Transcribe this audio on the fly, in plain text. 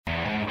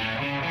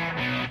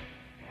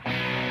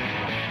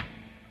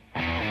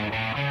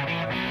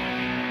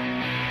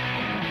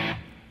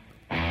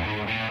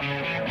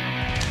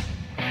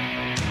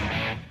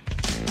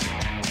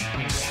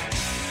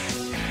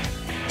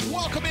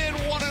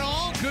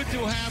good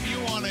to have you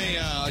on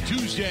a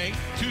Tuesday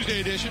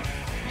edition.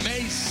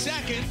 May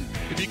 2nd,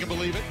 if you can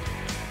believe it.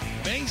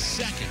 May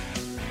 2nd.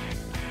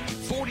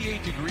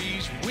 48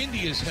 degrees,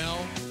 windy as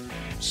hell.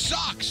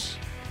 Sucks.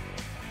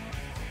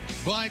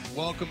 But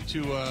welcome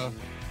to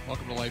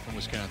life in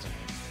Wisconsin.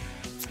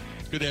 It's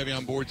good to have you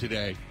on board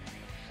today.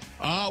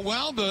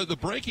 The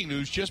breaking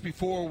news just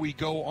before we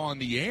go on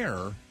the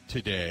air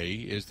today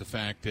is the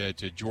fact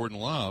that Jordan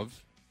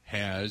Love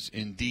has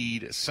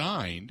indeed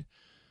signed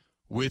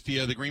with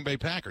the Green Bay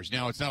Packers.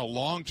 Now, it's not a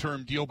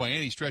long-term deal by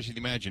any stretch of the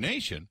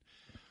imagination,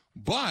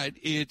 but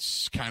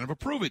it's kind of a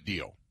prove-it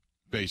deal,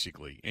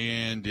 basically.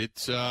 And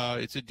it's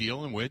a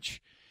deal in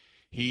which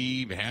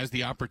he has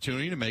the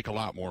opportunity to make a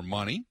lot more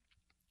money.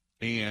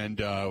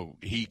 And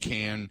he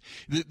can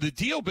the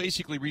deal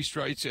basically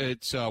restrikes.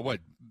 It's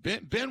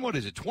Ben, what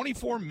is it,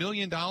 $24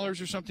 million or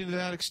something to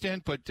that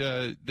extent? But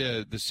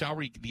the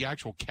salary, the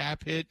actual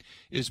cap hit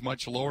is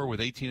much lower with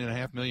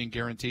 $18.5 million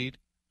guaranteed.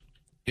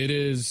 It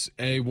is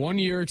a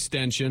one-year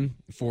extension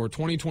for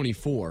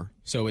 2024,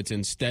 so it's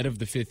instead of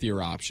the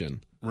fifth-year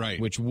option, right,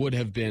 which would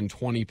have been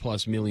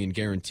 $20+ million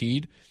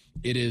guaranteed.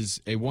 It is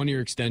a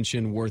one-year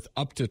extension worth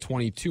up to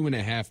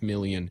 $22.5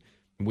 million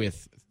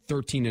with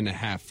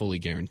 $13.5 fully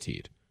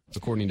guaranteed,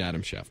 according to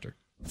Adam Schefter.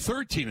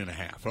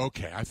 13.5.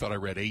 Okay, I thought I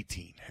read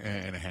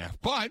 18.5.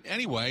 But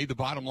anyway, the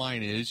bottom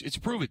line is it's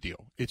a prove-it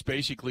deal. It's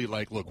basically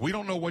like, look, we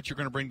don't know what you're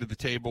going to bring to the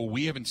table.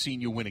 We haven't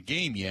seen you win a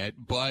game yet,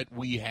 but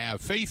we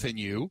have faith in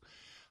you.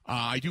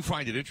 I do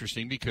find it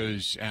interesting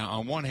because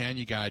on one hand,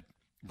 you got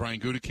Brian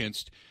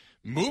Gutekunst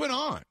moving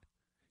on.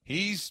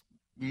 He's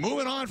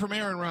moving on from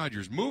Aaron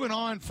Rodgers, moving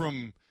on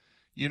from,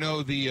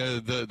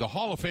 the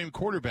Hall of Fame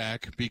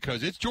quarterback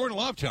because it's Jordan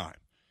Love time.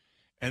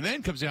 And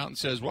then comes out and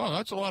says, well,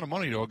 that's a lot of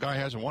money to a guy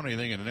who hasn't won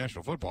anything in the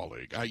National Football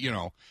League.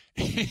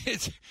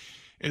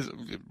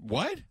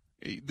 What?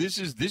 This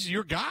is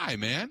your guy,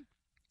 man.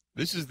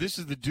 This is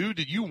the dude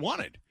that you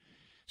wanted.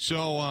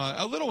 So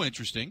a little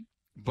interesting,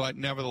 but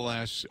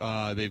nevertheless,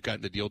 they've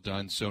gotten the deal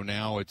done. So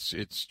now it's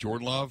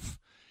Jordan Love,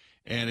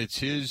 and it's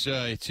his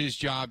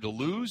job to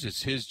lose.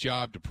 It's his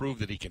job to prove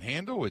that he can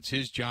handle. It's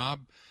his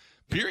job,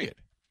 period.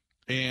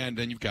 And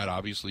then you've got,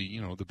 obviously,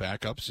 the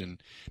backups.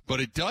 But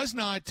it does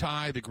not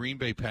tie the Green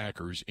Bay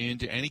Packers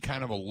into any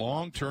kind of a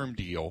long-term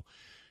deal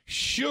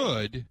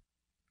should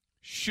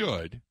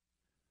Jordan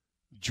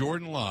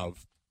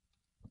Love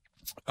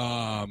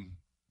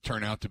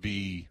turn out to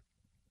be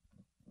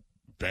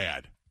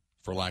bad,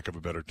 for lack of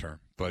a better term.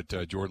 But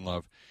Jordan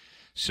Love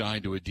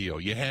signed to a deal.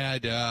 You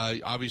had,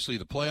 obviously,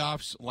 the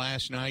playoffs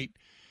last night.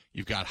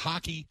 You've got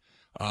hockey.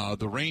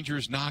 The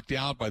Rangers knocked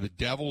out by the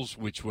Devils,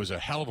 which was a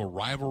hell of a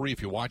rivalry.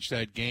 If you watch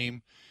that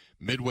game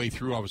midway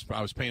through, I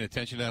was paying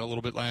attention to that a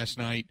little bit last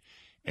night.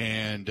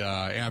 And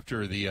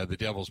after the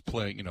Devils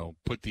put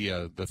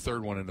the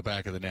third one in the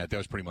back of the net, that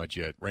was pretty much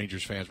it.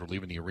 Rangers fans were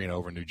leaving the arena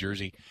over in New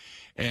Jersey.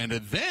 And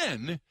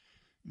then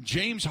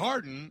James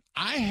Harden,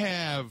 I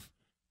have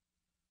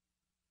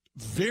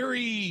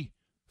very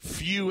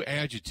few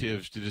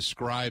adjectives to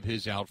describe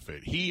his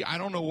outfit. I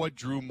don't know what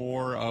drew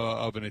more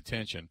of an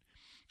attention.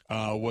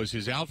 Was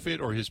his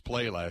outfit or his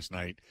play last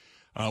night.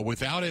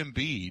 Without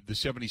Embiid, the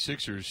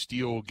 76ers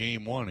steal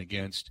game one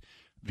against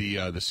the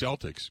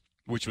Celtics,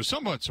 which was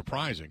somewhat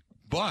surprising.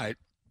 But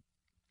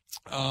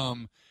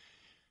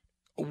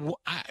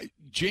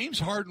James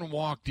Harden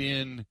walked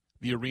in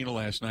the arena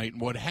last night in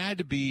what had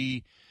to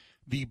be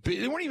they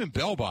weren't even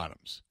bell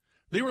bottoms.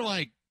 They were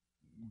like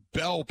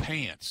bell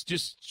pants,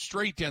 just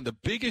straight down, the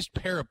biggest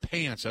pair of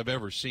pants I've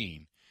ever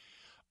seen.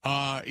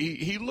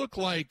 He looked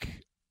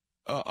like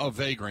a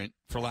vagrant,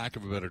 for lack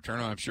of a better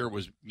term. I'm sure it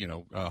was,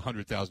 a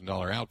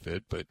 $100,000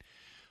 outfit, but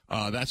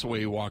that's the way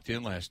he walked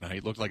in last night.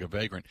 He looked like a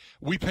vagrant.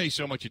 We pay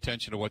so much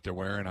attention to what they're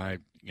wearing.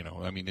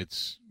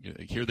 It's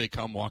here they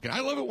come walking. I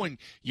love it when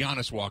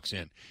Giannis walks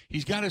in.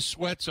 He's got his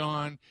sweats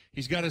on.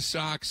 He's got his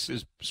socks.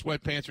 His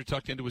sweatpants are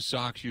tucked into his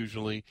socks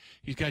usually.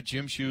 He's got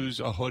gym shoes,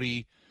 a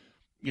hoodie,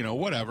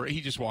 whatever.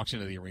 He just walks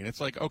into the arena.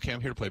 It's like, okay,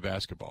 I'm here to play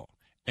basketball.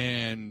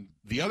 And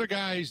the other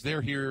guys,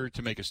 they're here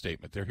to make a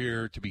statement. They're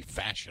here to be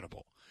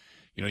fashionable.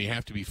 You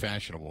have to be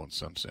fashionable in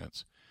some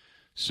sense.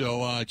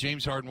 So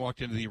James Harden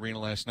walked into the arena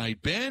last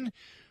night. Ben,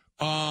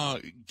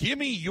 give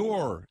me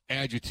your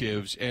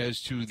adjectives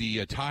as to the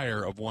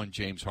attire of one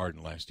James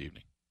Harden last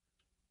evening.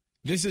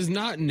 This is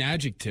not an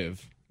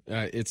adjective.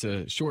 It's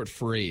a short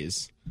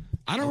phrase.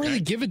 I don't really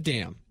give a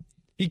damn.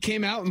 He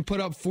came out and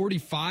put up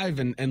 45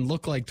 and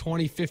looked like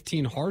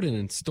 2015 Harden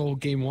and stole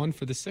game one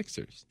for the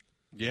Sixers.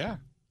 Yeah.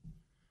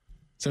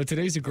 So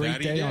today's a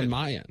great day on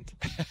my end.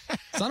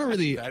 So I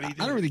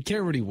don't really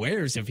care what he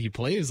wears. If he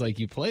plays like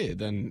he played,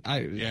 then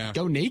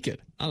go naked.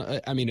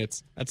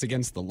 That's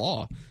against the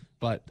law.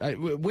 But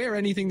wear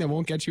anything that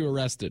won't get you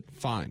arrested.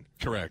 Fine.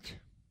 Correct.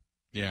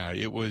 Yeah,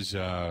 it was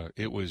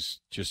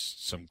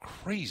just some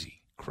crazy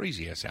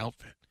ass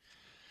outfit.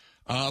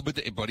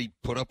 But he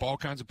put up all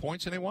kinds of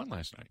points and they won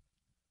last night.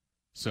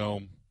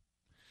 So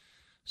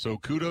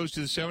kudos to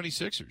the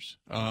 76ers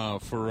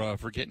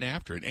for getting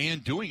after it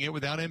and doing it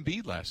without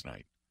Embiid last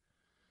night.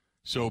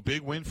 So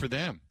big win for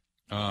them.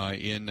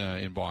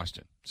 in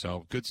Boston.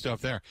 So good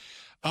stuff there.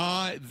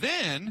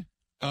 Then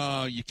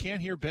you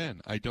can't hear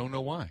Ben. I don't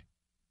know why.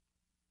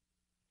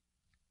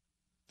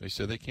 They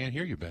said they can't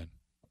hear you, Ben.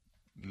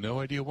 No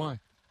idea why.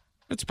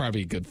 That's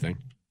probably a good thing.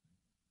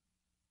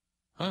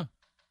 Huh.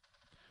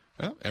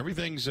 Well,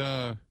 everything's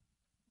working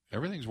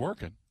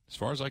as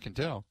far as I can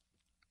tell.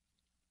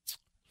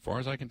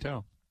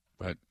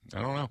 But I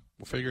don't know.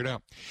 We'll figure it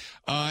out.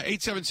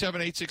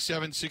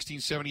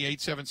 877-867-1670,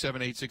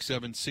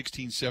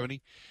 877-867-1670.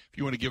 If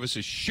you want to give us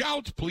a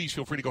shout, please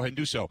feel free to go ahead and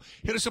do so.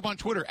 Hit us up on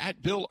Twitter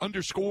at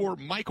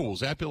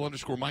Bill_Michaels, at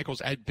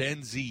Bill_Michaels, at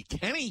Ben Z.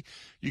 Kenny.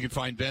 You can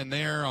find Ben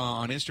there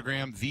on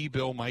Instagram, The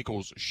Bill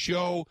Michaels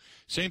Show.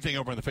 Same thing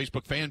over on the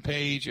Facebook fan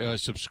page.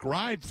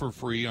 Subscribe for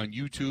free on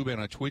YouTube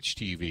and on Twitch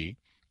TV.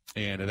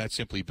 And that's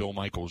simply Bill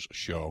Michaels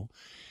Show.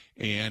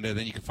 And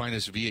then you can find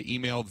us via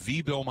email,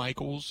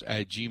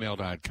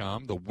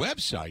 thebillmichaels@gmail.com. The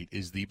website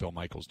is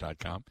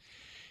thebillmichaels.com.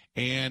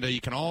 And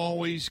you can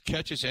always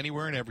catch us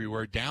anywhere and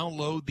everywhere.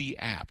 Download the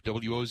app,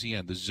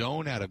 WOZN, The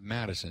Zone out of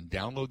Madison.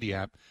 Download the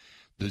app,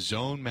 The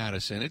Zone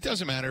Madison. It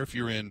doesn't matter if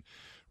you're in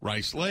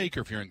Rice Lake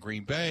or if you're in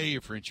Green Bay,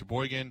 if you're in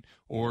Sheboygan,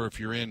 or if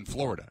you're in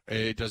Florida.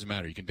 It doesn't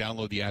matter. You can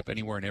download the app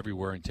anywhere and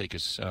everywhere and take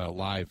us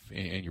live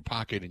in your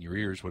pocket, in your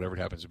ears, whatever it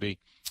happens to be.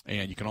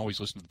 And you can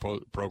always listen to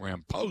the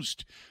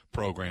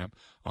post-program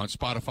on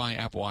Spotify,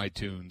 Apple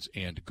iTunes,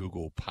 and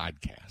Google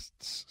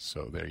Podcasts.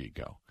 So there you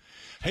go.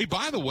 Hey,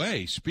 by the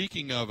way,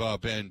 speaking of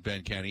Ben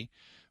Kenny,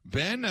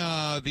 Ben,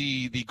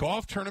 the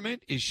golf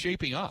tournament is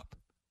shaping up.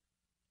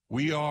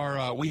 We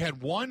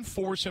had one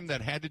foursome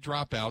that had to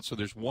drop out, so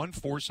there's one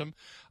foursome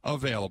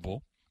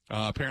available.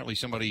 Apparently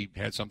somebody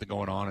had something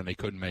going on and they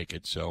couldn't make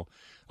it, so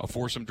a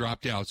foursome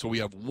dropped out. So we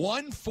have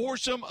one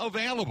foursome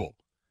available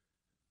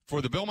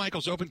for the Bill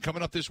Michaels Open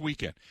coming up this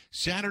weekend.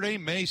 Saturday,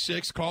 May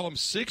 6th. Call them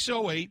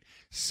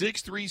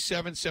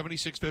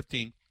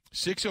 608-637-7615.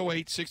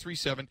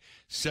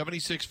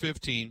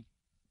 608-637-7615.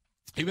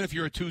 Even if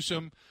you're a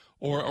twosome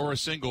or a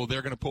single,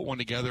 they're going to put one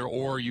together,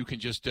 or you can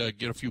just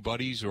get a few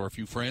buddies or a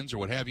few friends or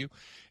what have you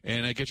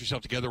and get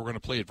yourself together. We're going to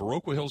play at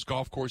Viroqua Hills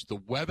Golf Course. The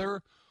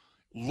weather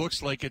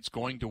looks like it's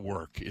going to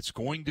work. It's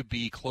going to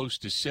be close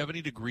to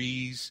 70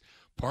 degrees,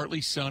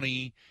 partly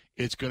sunny.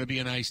 It's going to be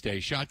a nice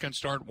day. Shotgun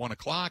start 1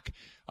 o'clock.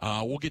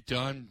 We'll get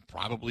done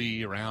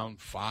probably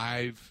around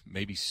 5,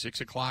 maybe 6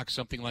 o'clock,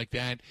 something like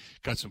that.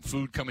 Got some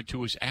food coming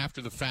to us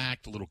after the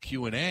fact, a little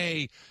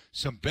Q&A,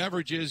 some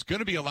beverages. Going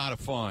to be a lot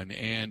of fun,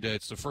 and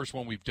it's the first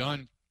one we've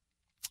done.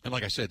 And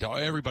like I said, to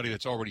everybody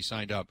that's already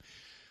signed up,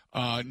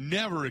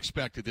 never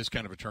expected this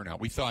kind of a turnout.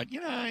 We thought,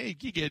 you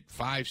get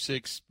 5,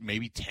 6,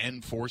 maybe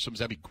 10 foursomes.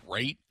 That'd be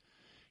great.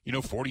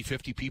 40,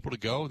 50 people to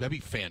go. That'd be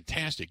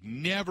fantastic.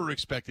 Never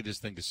expected this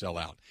thing to sell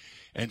out.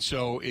 And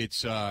so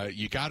it's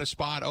you got a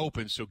spot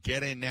open, so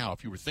get in now.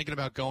 If you were thinking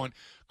about going,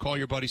 call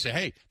your buddy, say,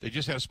 hey, they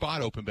just had a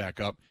spot open back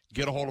up.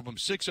 Get a hold of them,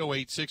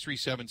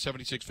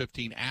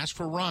 608-637-7615. Ask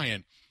for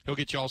Ryan. He'll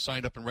get you all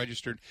signed up and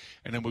registered,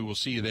 and then we will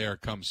see you there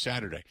come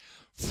Saturday.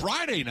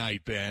 Friday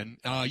night, Ben,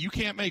 you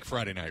can't make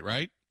Friday night,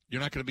 right?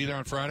 You're not going to be there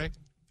on Friday?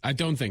 I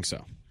don't think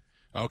so.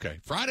 Okay.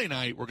 Friday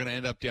night, we're going to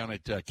end up down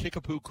at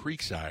Kickapoo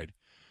Creekside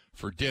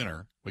for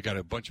dinner. We got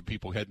a bunch of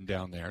people heading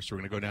down there, so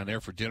we're going to go down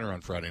there for dinner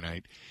on Friday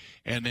night.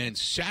 And then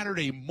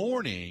Saturday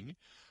morning,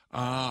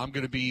 I'm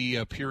going to be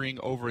appearing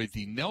over at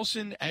the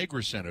Nelson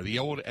Agri Center, the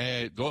old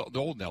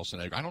Nelson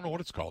Agri. I don't know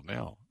what it's called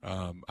now.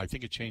 I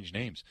think it changed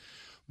names.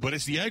 But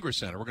it's the Agri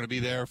Center. We're going to be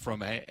there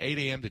from 8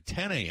 a.m. to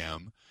 10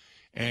 a.m.,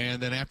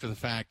 and then after the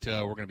fact,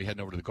 we're going to be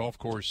heading over to the golf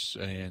course,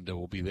 and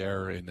we'll be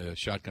there in the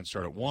shotgun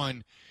start at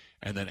 1.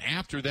 And then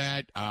after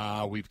that,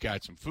 we've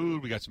got some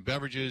food. We got some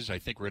beverages. I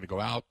think we're going to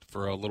go out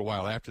for a little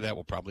while after that.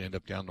 We'll probably end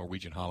up down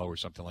Norwegian Hollow or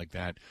something like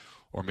that,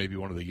 or maybe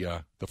one of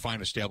the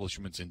fine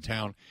establishments in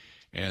town,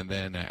 and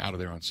then out of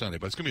there on Sunday.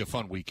 But it's going to be a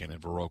fun weekend in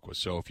Viroqua.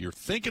 So if you're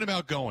thinking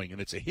about going, and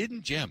it's a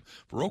hidden gem,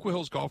 Viroqua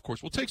Hills Golf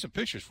Course, we'll take some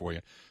pictures for you,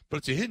 but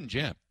it's a hidden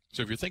gem.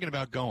 So if you're thinking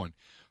about going,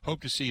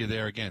 hope to see you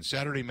there again.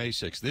 Saturday, May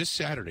 6th. This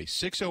Saturday,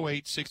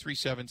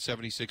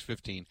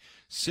 608-637-7615.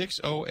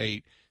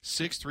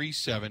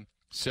 608-637-7615.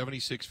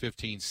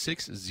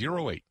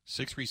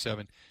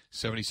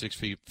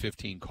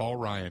 608-637-7615. Call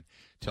Ryan.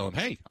 Tell him,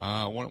 hey,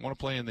 I want to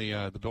play in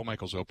the Bill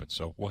Michaels Open,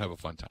 so we'll have a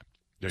fun time.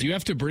 Do you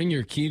have to bring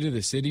your key to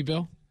the city,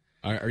 Bill?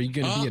 Are you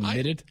going to be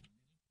admitted?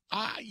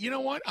 You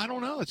know what? I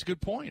don't know. That's a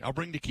good point. I'll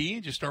bring the key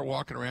and just start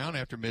walking around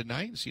after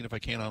midnight and seeing if I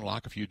can't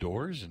unlock a few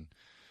doors and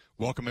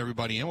welcome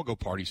everybody in. We'll go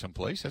party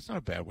someplace. That's not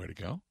a bad way to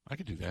go. I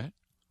could do that.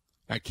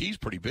 That key's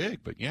pretty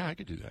big, but yeah, I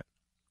could do that.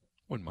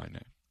 Wouldn't mind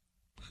that.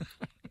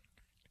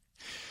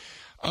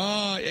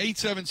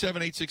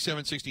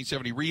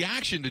 877-867-1670.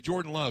 Reaction to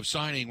Jordan Love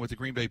signing with the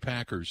Green Bay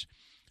Packers.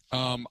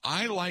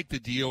 I like the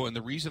deal, and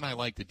the reason I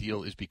like the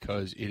deal is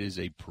because it is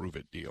a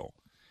prove-it deal.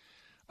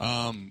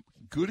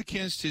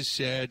 Gutekunst has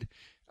said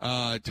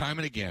time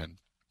and again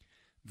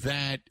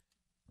that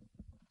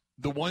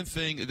the one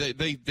thing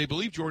they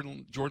believe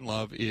Jordan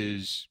Love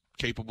is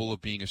capable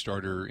of being a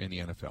starter in the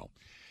NFL.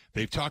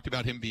 They've talked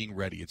about him being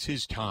ready. It's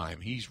his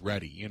time. He's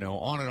ready, you know,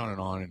 on and on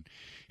and on, and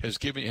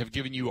have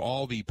given you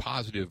all the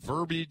positive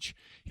verbiage.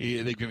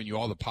 They've given you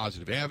all the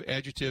positive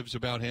adjectives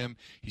about him.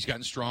 He's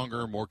gotten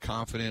stronger, more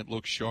confident,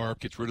 looks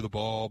sharp, gets rid of the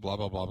ball, blah,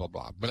 blah, blah, blah,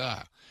 blah,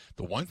 blah.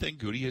 The one thing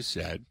Goody has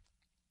said,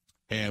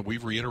 and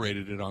we've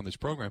reiterated it on this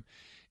program,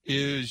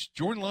 is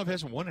Jordan Love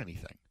hasn't won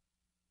anything.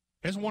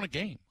 He hasn't won a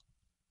game.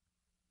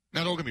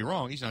 Now, don't get me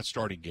wrong. He's not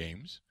starting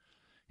games.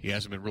 He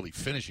hasn't been really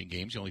finishing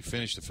games. He only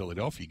finished the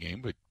Philadelphia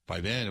game, but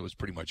by then it was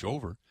pretty much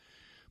over.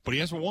 But he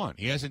hasn't won.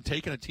 He hasn't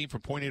taken a team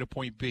from point A to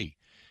point B.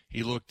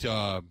 He looked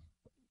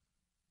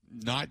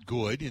not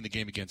good in the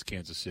game against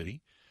Kansas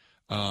City.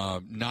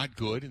 Not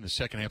good in the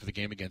second half of the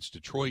game against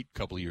Detroit a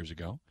couple of years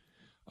ago.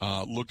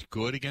 Looked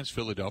good against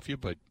Philadelphia,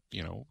 but,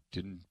 you know,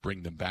 didn't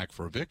bring them back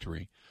for a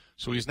victory.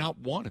 So he's not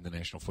won in the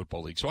National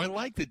Football League. So I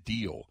like the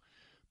deal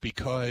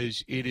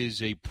because it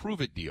is a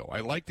prove-it deal.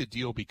 I like the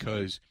deal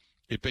because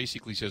it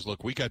basically says,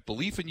 look, we got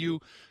belief in you.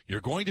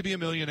 You're going to be a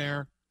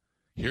millionaire.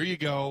 Here you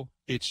go.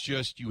 It's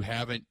just you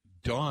haven't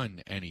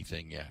done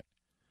anything yet.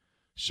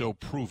 So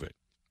prove it.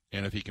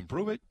 And if he can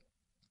prove it,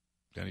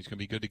 then he's going to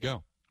be good to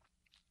go.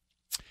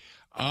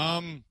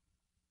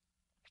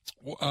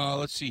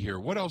 Let's see here.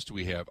 What else do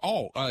we have?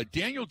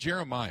 Daniel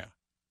Jeremiah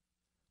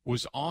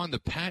was on the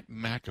Pat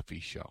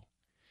McAfee show.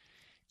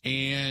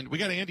 And we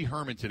got Andy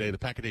Herman today, the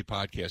Pack-A-Day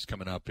podcast,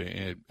 coming up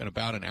in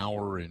about an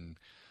hour and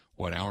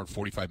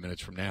 45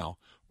 minutes from now.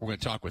 We're going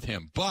to talk with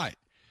him. But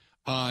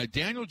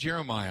Daniel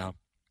Jeremiah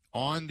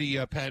on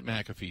the Pat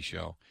McAfee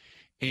show.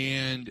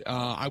 And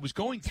I was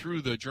going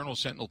through the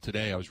Journal-Sentinel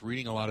today. I was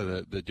reading a lot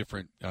of the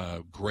different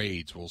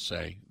grades, we'll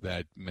say,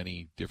 that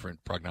many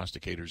different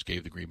prognosticators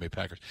gave the Green Bay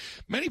Packers.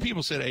 Many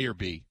people said A or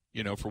B,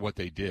 you know, for what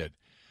they did.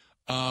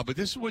 But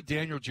this is what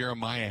Daniel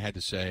Jeremiah had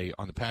to say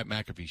on the Pat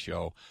McAfee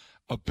show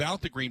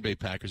about the Green Bay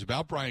Packers,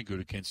 about Brian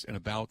Gutekunst, and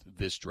about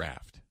this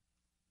draft.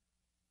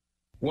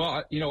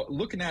 Well, you know,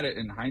 looking at it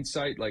in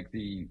hindsight, I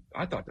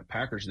thought the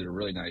Packers did a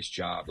really nice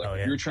job.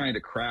 If you're trying to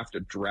craft a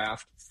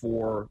draft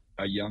for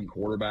a young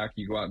quarterback,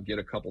 you go out and get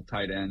a couple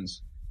tight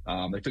ends.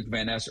 They took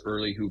Van Ness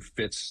early, who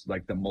fits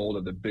the mold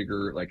of the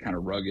bigger, kind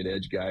of rugged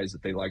edge guys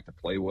that they like to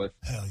play with.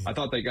 Yeah. I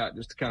thought they got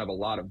just kind of a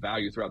lot of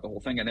value throughout the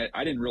whole thing. And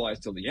I didn't realize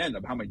till the end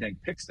of how many dang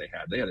picks they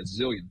had. They had a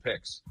zillion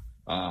picks.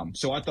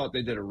 So I thought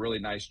they did a really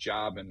nice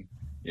job. And,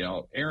 you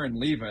know, Aaron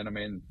Levin, I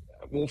mean,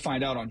 we'll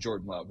find out on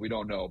Jordan Love. We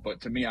don't know.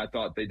 But to me, I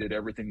thought they did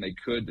everything they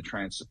could to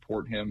try and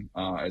support him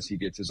as he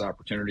gets his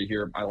opportunity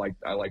here. I like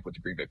what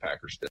the Green Bay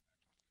Packers did.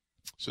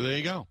 So there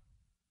you go.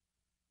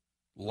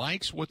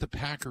 Likes what the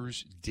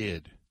Packers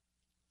did.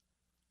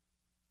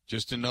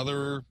 Just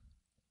another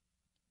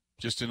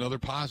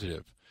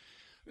positive.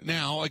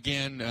 Now,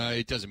 again,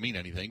 it doesn't mean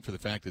anything for the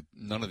fact that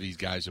none of these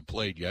guys have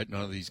played yet.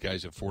 None of these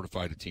guys have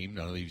fortified a team.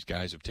 None of these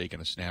guys have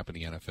taken a snap in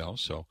the NFL.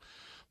 So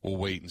we'll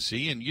wait and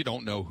see. And you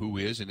don't know who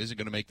is and isn't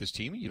going to make this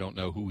team. You don't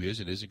know who is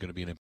and isn't going to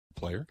be an NBA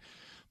player.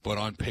 But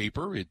on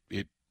paper,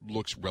 it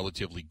looks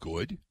relatively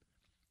good,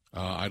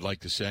 I'd like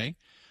to say.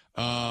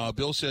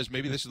 Bill says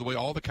maybe this is the way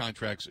all the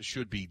contracts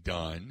should be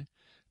done,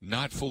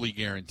 not fully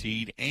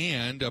guaranteed,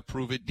 and a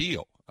prove-it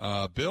deal.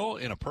 Bill,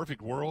 in a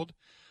perfect world,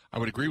 I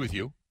would agree with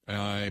you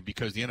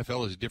because the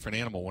NFL is a different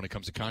animal when it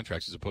comes to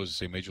contracts as opposed to,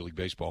 say, Major League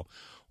Baseball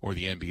or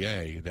the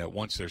NBA, that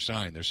once they're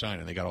signed,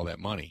 and they got all that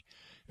money,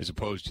 as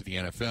opposed to the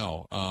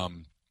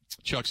NFL.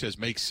 Chuck says,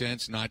 makes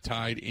sense, not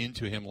tied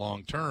into him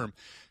long-term,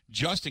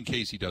 just in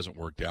case he doesn't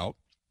work out.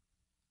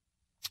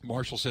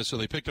 Marshall says, so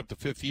they picked up the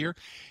fifth year.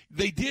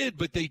 They did,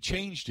 but they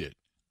changed it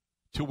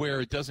to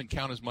where it doesn't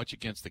count as much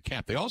against the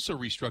cap. They also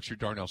restructured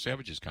Darnell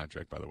Savage's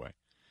contract, by the way,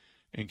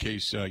 in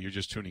case you're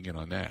just tuning in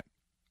on that.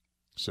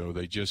 So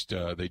they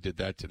did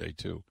that today,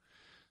 too.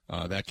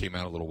 That came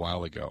out a little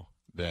while ago,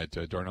 that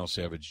Darnell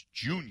Savage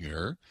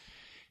Jr.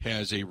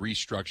 has a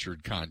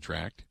restructured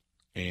contract,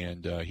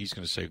 and he's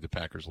going to save the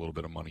Packers a little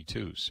bit of money,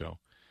 too. So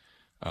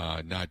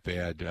not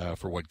bad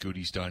for what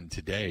Goody's done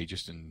today,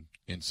 just in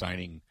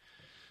signing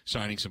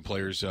some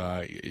players.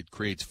 It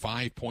creates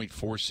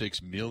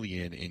 $5.46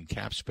 million in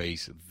cap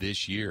space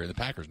this year, and the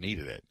Packers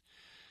needed it.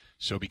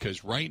 So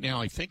because right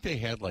now I think they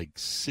had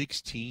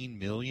 $16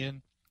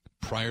 million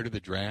prior to the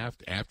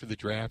draft. After the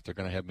draft, they're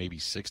going to have maybe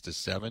 6 to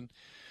 7,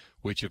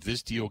 which if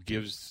this deal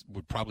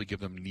would probably give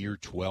them near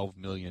 $12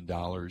 million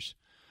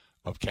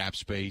of cap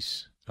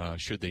space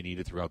should they need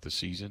it throughout the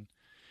season.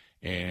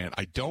 And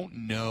I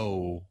don't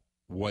know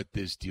what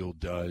this deal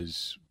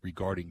does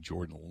regarding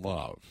Jordan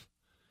Love,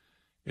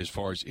 as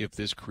far as if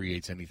this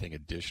creates anything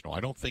additional. I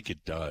don't think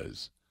it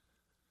does,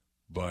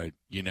 but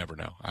you never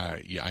know.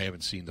 I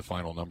haven't seen the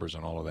final numbers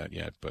on all of that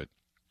yet, but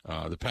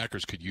the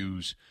Packers could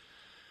use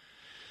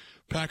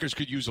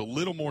a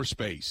little more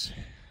space,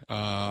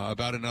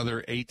 about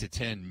another 8 to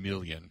 10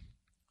 million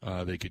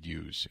they could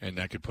use, and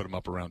that could put them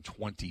up around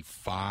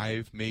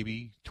 25,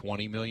 maybe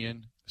 20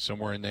 million,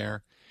 somewhere in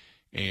there.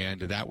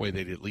 And that way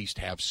they'd at least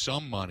have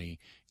some money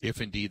if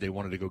indeed they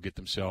wanted to go get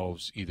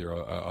themselves either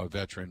a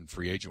veteran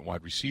free agent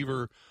wide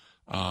receiver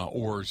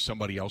or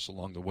somebody else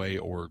along the way,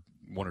 or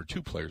one or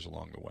two players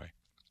along the way.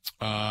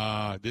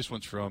 This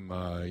one's from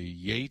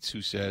Yates,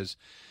 who says,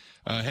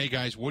 hey,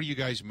 guys, what do you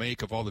guys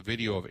make of all the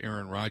video of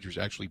Aaron Rodgers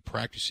actually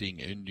practicing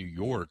in New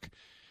York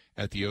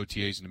at the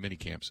OTAs and the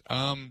minicamps?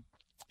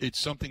 It's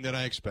something that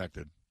I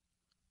expected.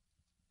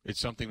 It's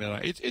something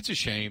that it's a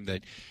shame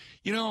that,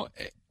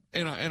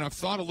 and I've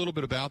thought a little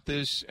bit about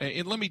this.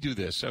 And let me do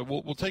this.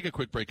 We'll take a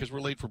quick break because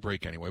we're late for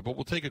break anyway. But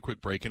we'll take a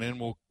quick break, and then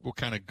we'll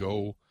kind of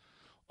go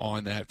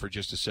on that for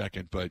just a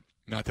second. But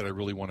not that I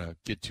really want to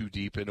get too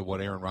deep into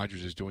what Aaron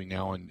Rodgers is doing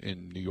now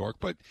in New York.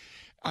 But,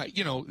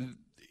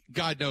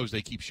 God knows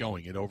they keep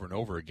showing it over and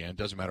over again. It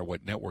doesn't matter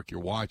what network you're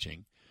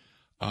watching.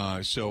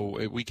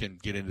 So we can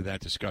get into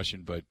that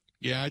discussion. But,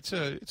 yeah, it's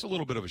a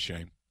little bit of a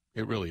shame.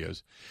 It really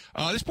is.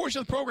 This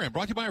portion of the program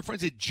brought to you by our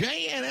friends at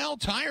J&L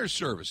Tire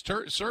Service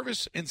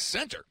and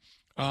Center.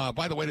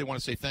 By the way, they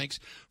want to say thanks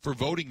for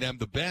voting them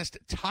the best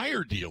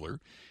tire dealer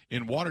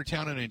in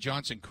Watertown and in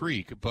Johnson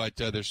Creek, but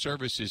their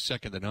service is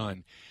second to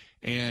none.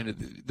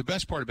 And the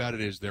best part about it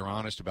is they're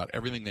honest about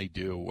everything they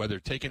do, whether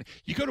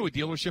you go to a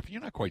dealership and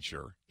you're not quite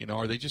sure.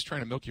 Are they just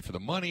trying to milk you for the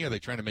money? Are they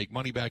trying to make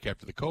money back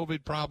after the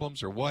COVID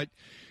problems or what?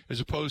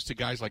 As opposed to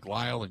guys like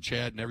Lyle and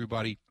Chad and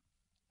everybody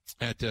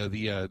at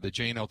the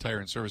J&L Tire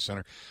and Service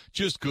Center.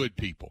 Just good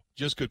people.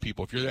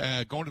 If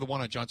you're going to the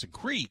one on Johnson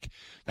Creek,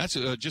 that's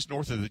just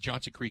north of the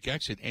Johnson Creek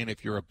exit, and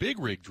if you're a big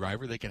rig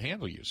driver, they can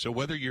handle you. So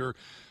whether you're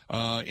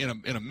in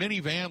a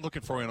minivan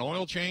looking for an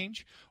oil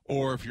change,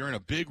 or if you're in a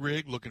big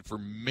rig looking for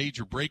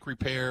major brake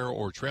repair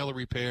or trailer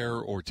repair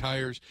or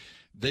tires,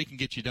 they can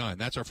get you done.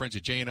 That's our friends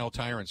at J&L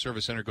Tire and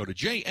Service Center. Go to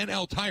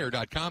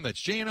jnltire.com.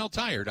 That's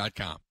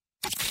jnltire.com.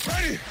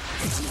 Ready?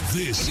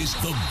 This is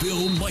the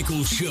Bill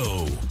Michaels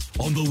Show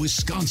on the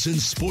Wisconsin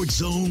Sports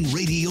Zone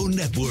Radio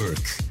Network.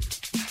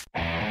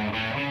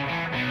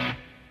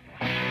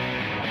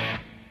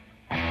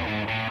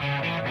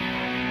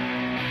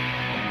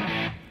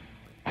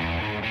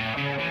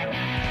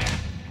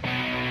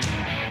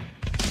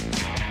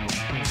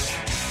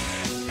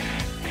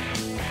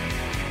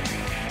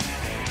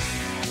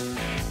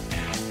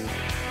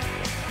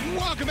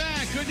 Welcome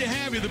back. Good to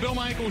have you. The Bill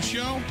Michaels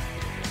Show.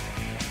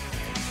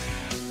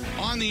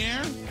 On the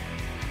air,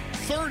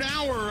 third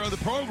hour of the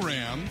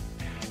program,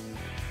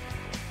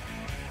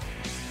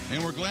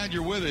 and we're glad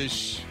you're with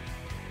us.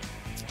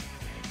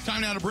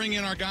 Time now to bring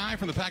in our guy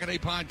from the Pack-A-Day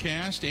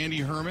podcast, Andy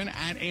Herman,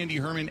 at Andy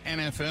Herman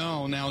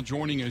NFL, now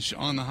joining us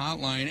on the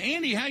hotline.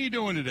 Andy, how you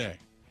doing today?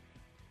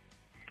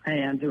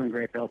 Hey, I'm doing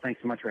great, Bill.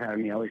 Thanks so much for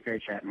having me. Always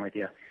great chatting with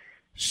you.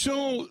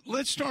 So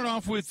let's start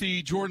off with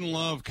the Jordan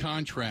Love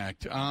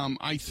contract.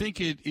 I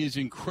think it is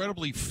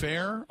incredibly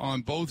fair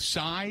on both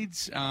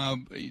sides.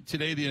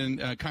 Today,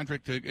 the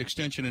contract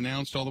extension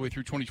announced all the way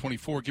through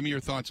 2024. Give me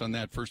your thoughts on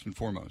that first and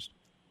foremost.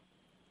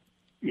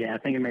 Yeah, I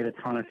think it made a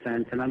ton of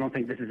sense, and I don't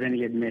think this is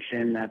any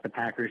admission that the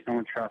Packers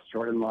don't trust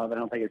Jordan Love. I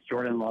don't think it's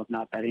Jordan Love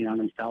not betting on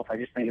himself. I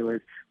just think it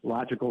was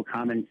logical,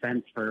 common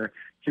sense for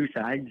two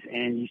sides,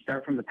 and you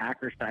start from the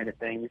Packers side of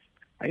things.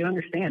 I can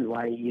understand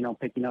why,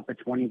 picking up a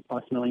 $20+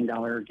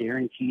 million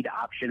guaranteed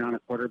option on a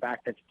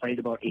quarterback that's played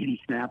about 80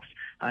 snaps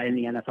in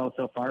the NFL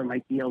so far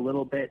might be a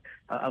little bit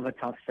of a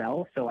tough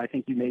sell. So I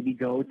think you maybe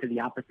go to the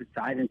opposite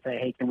side and say,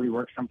 hey, can we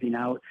work something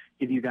out,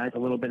 give you guys a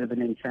little bit of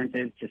an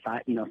incentive to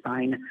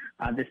sign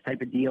this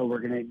type of deal.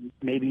 We're going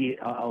to maybe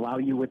allow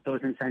you with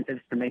those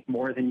incentives to make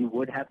more than you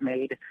would have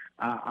made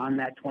on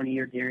that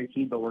 20-year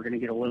guarantee, but we're going to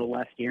get a little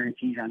less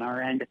guarantees on our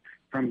end.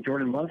 From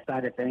Jordan Love's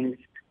side of things,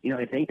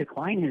 if they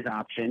decline his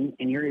option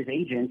and you're his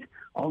agent,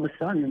 all of a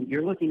sudden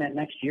you're looking at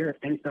next year. If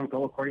things don't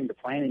go according to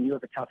plan and you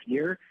have a tough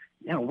year,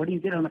 what do you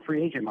get on the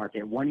free agent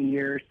market? 1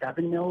 year,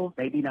 $7 million,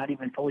 maybe not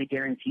even fully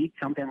guaranteed,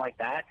 something like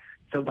that.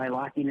 So by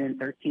locking in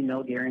 $13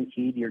 million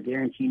guaranteed, you're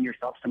guaranteeing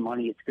yourself some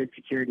money. It's good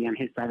security on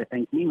his side of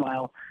things.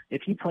 Meanwhile,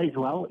 if he plays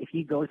well, if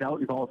he goes out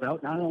and balls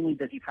out, not only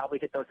does he probably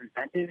get those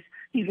incentives,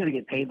 he's going to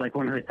get paid like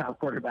one of the top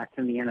quarterbacks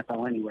in the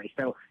NFL anyway.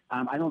 So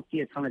I don't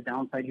see a ton of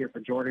downside here for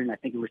Jordan. I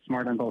think it was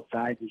smart on both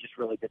sides and just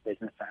really good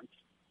business sense.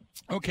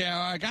 Okay,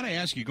 I got to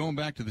ask you, going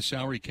back to the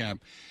salary cap,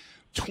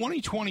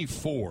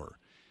 2024.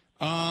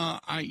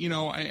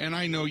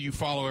 I know you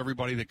follow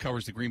everybody that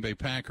covers the Green Bay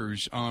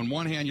Packers. On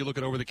one hand, you look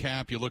at Over the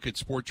Cap, you look at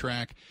Sport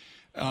Track.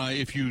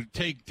 If you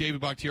take David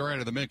Bakhtiari out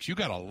of the mix, you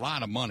got a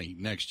lot of money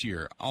next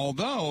year.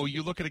 Although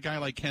you look at a guy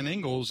like Ken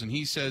Ingalls, and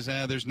he says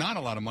there's not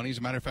a lot of money. As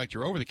a matter of fact,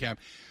 you're over the cap.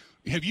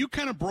 Have you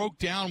kind of broke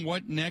down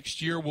what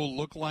next year will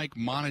look like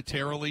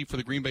monetarily for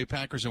the Green Bay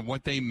Packers and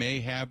what they may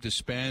have to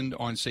spend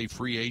on, say,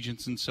 free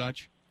agents and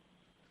such?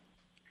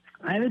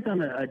 I haven't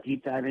done a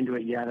deep dive into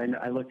it yet.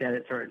 I looked at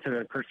it, sort of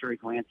a cursory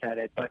glance at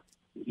it. But,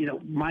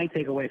 my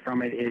takeaway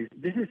from it is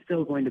this is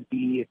still going to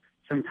be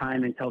some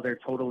time until they're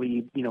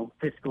totally,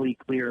 fiscally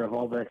clear of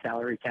all the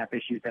salary cap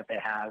issues that they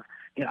have.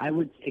 I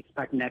would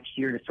expect next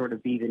year to sort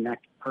of be the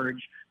next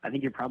purge. I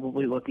think you're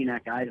probably looking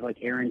at guys like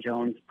Aaron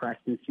Jones,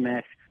 Preston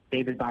Smith,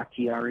 David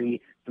Bakhtiari,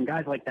 some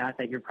guys like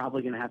that you're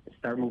probably going to have to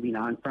start moving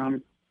on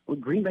from. Well,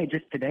 Green Bay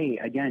just today,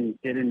 again,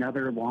 did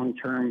another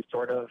long-term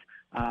sort of,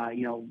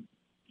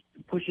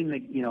 pushing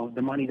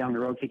the money down the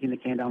road, kicking the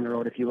can down the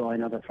road, if you will. I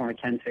know that's one of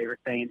Ken's favorite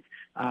sayings,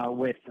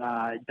 with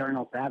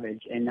Darnell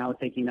Savage, and now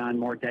taking on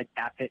more dead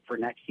cap hit for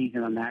next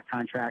season on that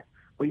contract.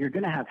 What you're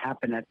going to have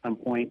happen at some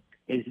point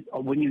is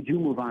when you do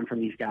move on from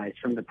these guys,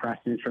 from the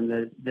Prestons, from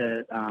the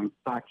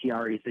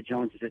Bakhtiaris, the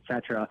Joneses,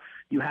 etc.,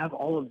 you have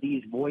all of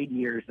these void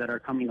years that are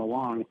coming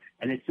along,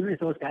 and as soon as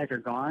those guys are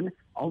gone,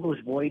 all those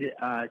void,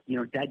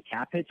 dead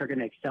cap hits are going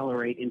to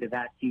accelerate into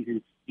that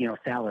season's,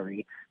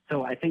 salary.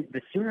 So I think the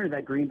sooner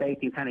that Green Bay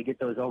can kind of get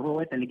those over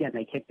with, and again,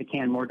 they kicked the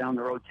can more down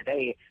the road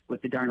today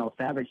with the Darnell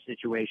Savage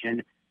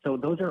situation. So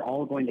those are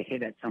all going to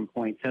hit at some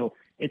point. So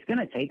it's going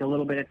to take a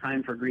little bit of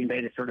time for Green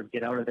Bay to sort of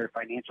get out of their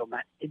financial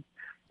mess.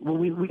 Well,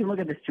 we can look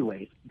at this two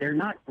ways. They're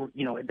not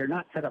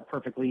set up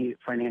perfectly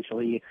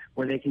financially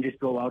where they can just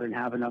go out and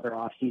have another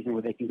off season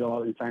where they can go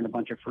out and sign a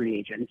bunch of free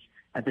agents.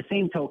 At the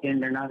same token,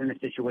 they're not in a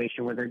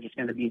situation where they're just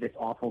going to be this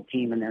awful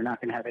team and they're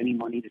not going to have any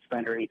money to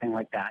spend or anything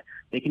like that.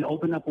 They can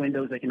open up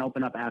windows, they can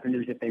open up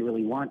avenues if they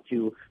really want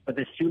to, but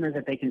the sooner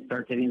that they can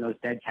start getting those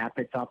dead cap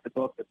hits off the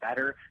book, the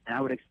better. And I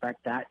would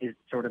expect that is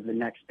sort of the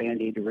next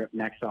Band-Aid to rip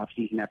next off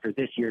season after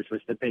this year's was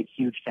the big,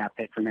 huge cap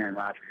hit from Aaron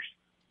Rodgers.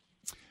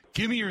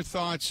 Give me your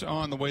thoughts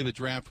on the way the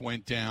draft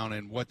went down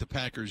and what the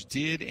Packers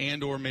did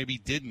and or maybe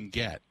didn't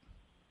get.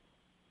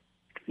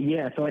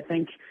 Yeah, so I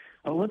think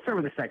let's start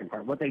with the second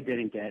part, what they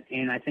didn't get.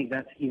 And I think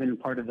that's even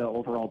part of the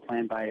overall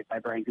plan by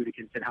Brian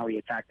Gutekunst and how he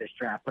attacked this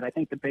draft. But I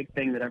think the big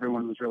thing that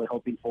everyone was really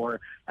hoping for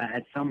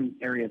at some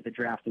area of the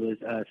draft was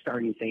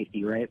starting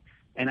safety, right?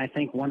 And I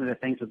think one of the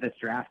things with this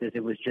draft is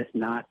it was just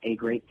not a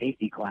great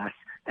safety class.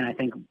 And I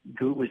think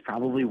Goot was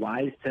probably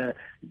wise to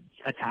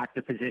attack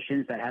the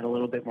positions that had a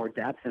little bit more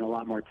depth and a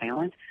lot more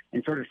talent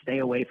and sort of stay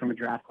away from a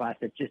draft class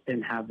that just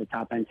didn't have the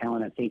top-end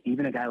talent at safety.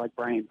 Even a guy like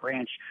Brian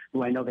Branch,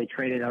 who I know they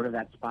traded out of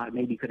that spot,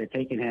 maybe could have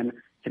taken him.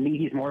 To me,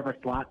 he's more of a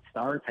slot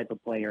star type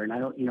of player, and I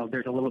don't,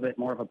 there's a little bit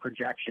more of a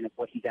projection of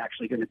what he's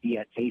actually going to be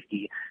at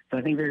safety. So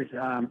I think there's,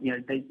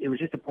 it was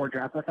just a poor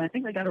draft class. And I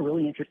think they got a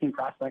really interesting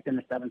prospect in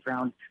the 7th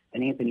round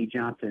in Anthony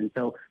Johnson.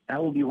 So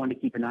that will be one to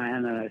keep an eye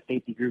on, a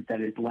safety group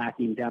that is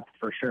lacking depth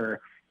for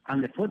sure. On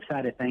the flip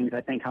side of things,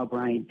 I think how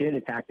Brian did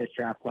attack this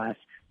draft class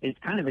is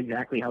kind of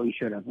exactly how he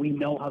should have. We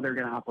know how they're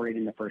going to operate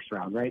in the first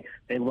round, right?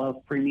 They love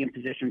premium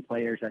position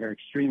players that are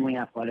extremely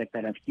athletic,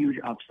 that have huge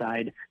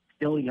upside,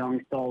 still young,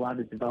 still a lot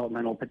of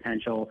developmental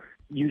potential,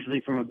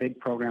 usually from a big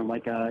program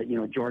like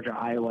Georgia,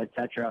 Iowa,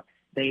 etc.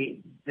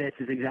 This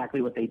is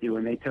exactly what they do,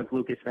 and they took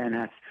Lucas Van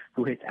Ness,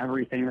 who hits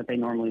everything that they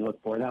normally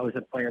look for. That was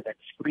a player that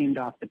screamed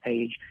off the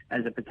page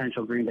as a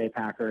potential Green Bay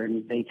Packer,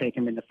 and they take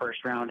him in the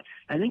first round.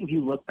 I think if you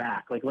look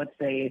back, like let's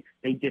say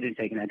they didn't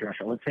take an edge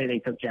rusher. Let's say they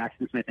took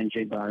Jackson Smith and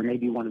Jigba, or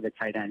maybe one of the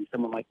tight ends,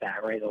 someone like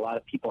that, right? A lot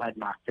of people had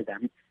mocked to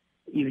them.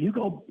 If you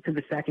go to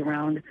the second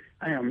round,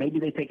 I don't know, maybe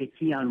they take a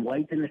Keon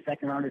White in the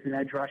second round as an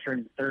edge rusher.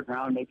 In the third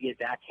round, maybe a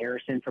Zach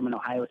Harrison from an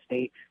Ohio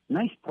State.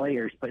 Nice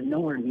players, but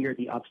nowhere near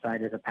the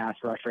upside as a pass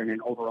rusher and an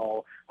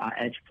overall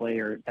edge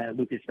player that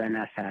Lucas Van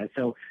Ness has.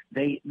 So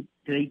they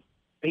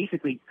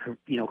basically,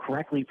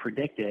 correctly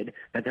predicted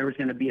that there was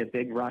going to be a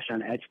big rush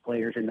on edge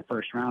players in the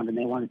first round, and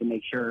they wanted to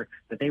make sure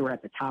that they were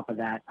at the top of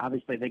that.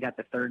 Obviously, they got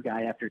the third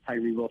guy after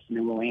Tyree Wilson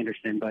and Will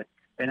Anderson, but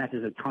Van Ness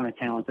has a ton of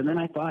talent. And then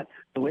I thought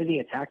the way they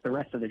attacked the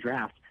rest of the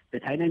draft, the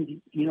tight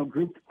end,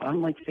 group,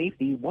 unlike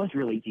safety, was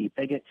really deep.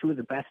 They get two of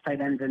the best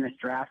tight ends in this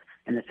draft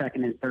in the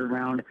second and third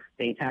round.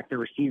 They attacked the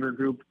receiver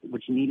group,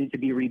 which needed to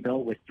be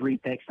rebuilt with 3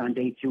 picks on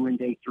day 2 and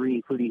day 3,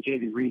 including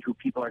Jayden Reed, who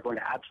people are going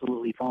to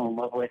absolutely fall in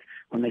love with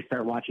when they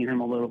start watching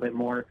him a little bit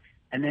more.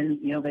 And then,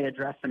 they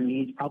addressed some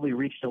needs, probably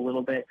reached a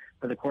little bit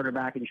for the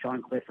quarterback and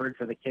Sean Clifford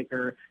for the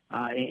kicker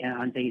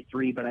on day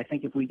 3. But I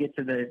think if we get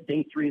to the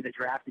day 3 of the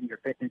draft and your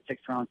 5th and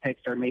 6th round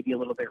picks are maybe a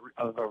little bit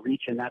of a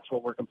reach, and that's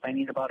what we're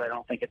complaining about, I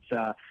don't think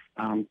it's,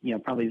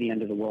 probably the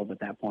end of the world at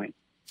that point.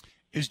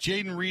 Is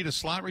Jayden Reed a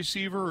slot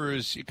receiver, or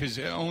because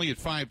only at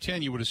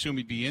 5'10", you would assume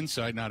he'd be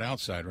inside, not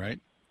outside,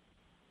 right?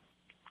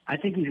 I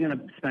think he's going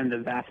to spend the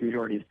vast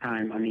majority of his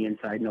time on the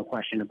inside, no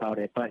question about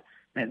it. But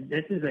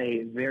this is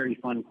a very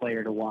fun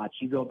player to watch.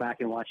 You go back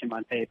and watch him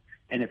on tape,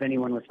 and if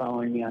anyone was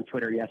following me on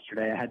Twitter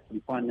yesterday, I had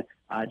some fun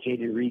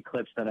Jayden Reed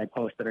clips that I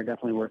post that are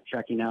definitely worth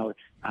checking out.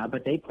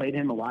 But they played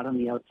him a lot on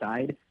the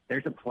outside.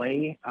 There's a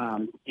play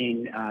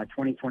in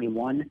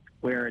 2021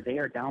 where they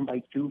are down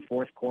by 2,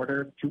 fourth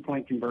quarter,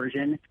 2-point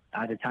conversion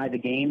to tie the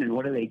game. And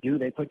what do?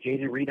 They put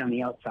Jayden Reed on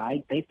the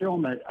outside. They throw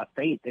him a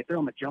fade. They throw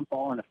him a jump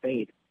ball and a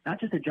fade. Not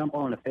just a jump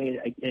ball and a fade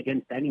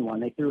against anyone.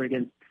 They threw it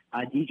against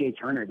DJ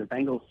Turner, the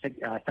Bengals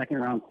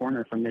second-round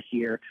corner from this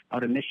year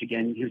out of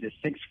Michigan. He was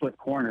a 6-foot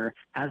corner,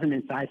 has him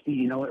inside speed.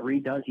 You know what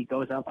Reed does? He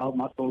goes up,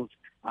 out-muscles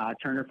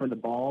Turner for the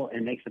ball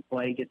and makes the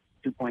play, gets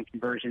 2-point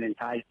conversion, and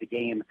ties the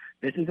game.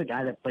 This is a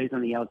guy that plays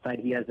on the outside.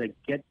 He has a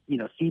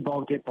see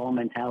ball, get ball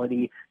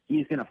mentality.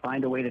 he's going to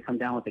find a way to come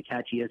down with the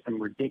catch. He has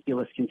some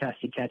ridiculous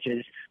contested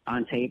catches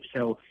on tape.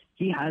 So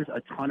he has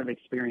a ton of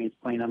experience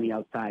playing on the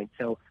outside.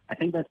 So I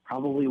think that's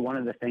probably one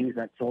of the things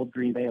that sold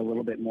Green Bay a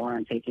little bit more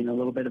on taking a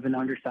little bit of an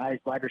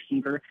undersized wide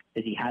receiver,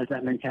 is he has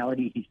that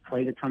mentality. He's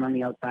played a ton on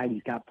the outside.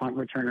 He's got punt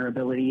returner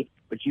ability,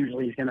 which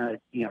usually is going to,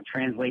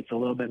 translate to a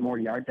little bit more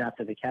yards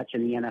after the catch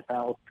in the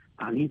NFL.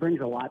 He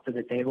brings a lot to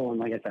the table. And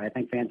like I said, I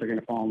think fans are going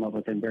to fall in love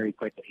with him very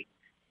quickly.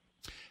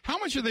 How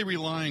much are they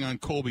relying on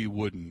Colby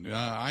Wooden?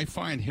 I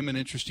find him an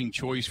interesting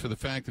choice for the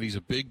fact that he's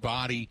a big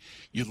body.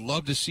 You'd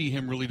love to see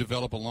him really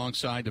develop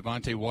alongside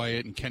Devontae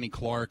Wyatt and Kenny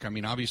Clark. I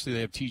mean, obviously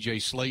they have T.J.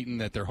 Slaton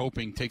that they're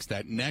hoping takes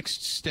that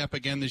next step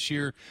again this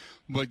year.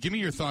 But give me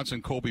your thoughts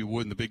on Colby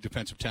Wooden, the big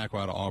defensive tackle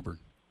out of Auburn.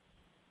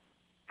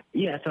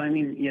 Yeah, so I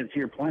mean, to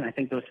your point, I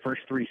think those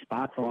first three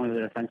spots along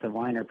the defensive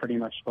line are pretty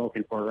much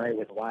spoken for, right?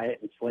 With Wyatt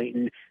and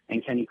Slaton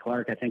and Kenny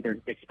Clark, I think they're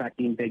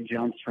expecting big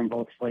jumps from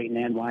both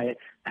Slaton and Wyatt.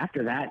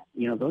 After that,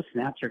 those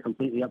snaps are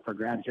completely up for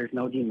grabs. There's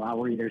no Dean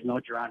Lowry, there's no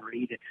Jarran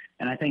Reed,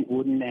 and I think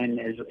Wooden and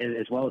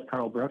as well as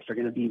Karl Brooks are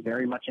going to be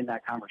very much in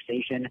that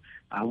conversation.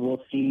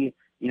 We'll see.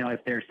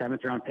 If their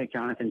seventh-round pick,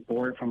 Jonathan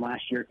Ford from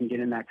last year, can get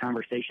in that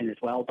conversation as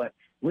well. But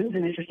Wooden's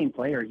an interesting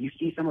player. You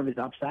see some of his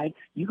upside.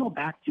 You go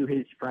back to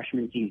his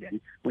freshman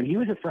season. When he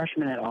was a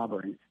freshman at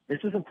Auburn, this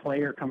was a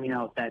player coming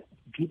out that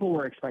people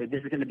were excited,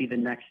 this is going to be the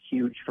next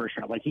huge first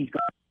round. Like, he's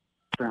got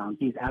round.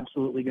 He's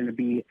absolutely going to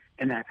be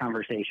in that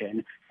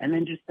conversation. And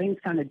then just things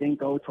kind of didn't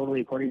go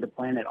totally according to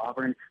plan at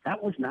Auburn.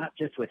 That was not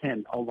just with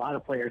him. A lot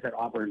of players at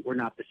Auburn were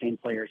not the same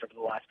players over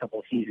the last couple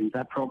of seasons.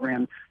 That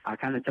program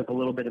kind of took a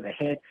little bit of a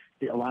hit.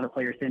 A lot of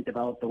players didn't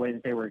develop the way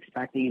that they were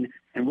expecting.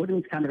 And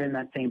Wooden's kind of in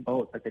that same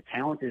boat, but the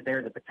talent is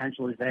there. The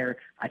potential is there.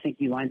 I think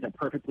he lines up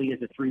perfectly as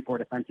a 3-4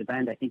 defensive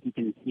end. I think he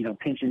can,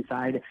 pinch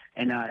inside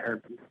and,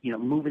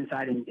 move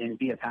inside and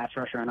be a pass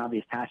rusher on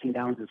obvious passing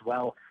downs as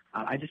well.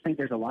 I just think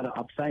there's a lot of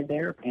upside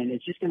there, and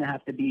it's just going to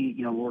have to be,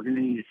 we're going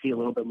to need to see a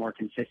little bit more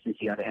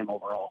consistency out of him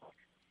overall.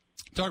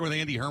 Talking with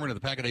Andy Herman of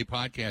the Pack-A-Day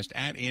Podcast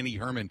at Andy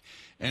Herman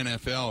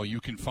NFL. You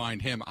can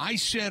find him. I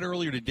said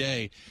earlier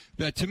today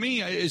that, to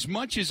me, as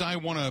much as I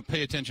want to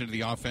pay attention to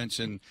the offense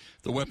and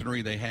the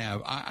weaponry they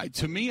have,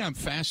 to me, I'm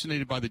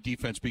fascinated by the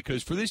defense,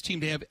 because for this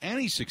team to have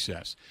any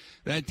success,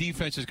 that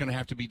defense is going to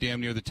have to be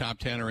damn near the top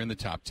 10 or in the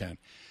top 10.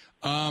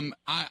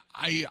 I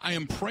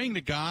am praying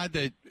to God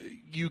that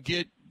you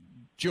get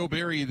Joe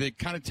Barry that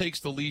kind of takes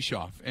the leash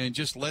off and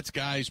just lets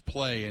guys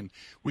play, and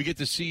we get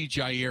to see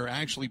Jair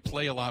actually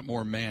play a lot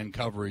more man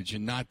coverage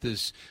and not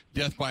this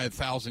death by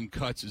 1,000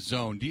 cuts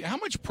zone. How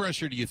much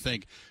pressure do you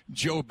think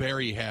Joe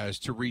Barry has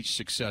to reach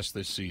success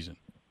this season?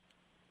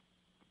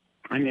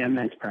 I mean,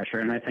 immense pressure,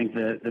 and I think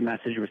the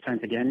message was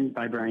sent again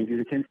by Brian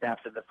Gutekunst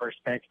after the first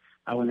pick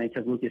when they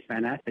took Lucas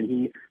Van Ness, and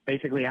he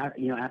basically,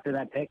 after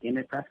that pick in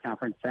his press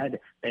conference said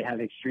they have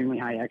extremely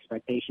high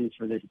expectations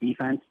for this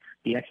defense.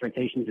 The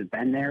expectations have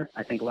been there.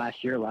 I think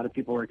last year a lot of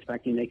people were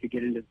expecting they could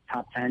get into the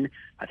top 10.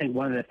 I think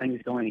one of the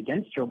things going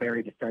against Joe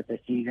Barry to start this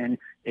season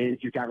is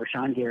you've got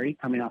Rashawn Gary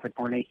coming off a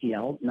torn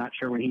ACL, not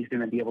sure when he's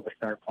going to be able to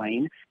start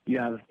playing. You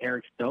have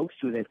Eric Stokes,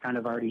 who they've kind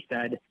of already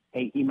said,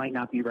 hey, he might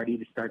not be ready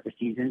to start the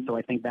season, so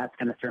I think that's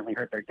going to certainly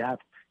hurt their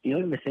depth. You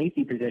look at the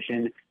safety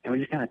position, and we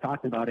just kind of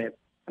talked about it.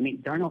 I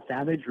mean, Darnell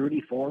Savage, Rudy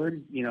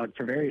Ford,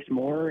 Travarius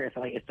Moore,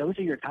 if those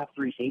are your top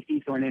three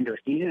safeties going into a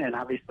season, and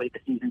obviously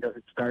the season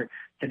doesn't start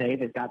today,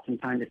 they've got some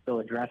time to still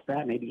address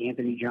that. Maybe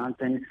Anthony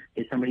Johnson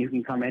is somebody who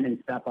can come in and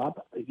step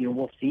up.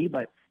 We'll see,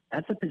 but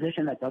that's a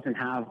position that doesn't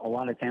have a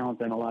lot of talent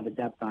and a lot of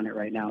depth on it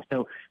right now.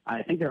 So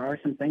I think there are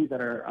some things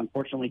that are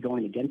unfortunately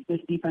going against this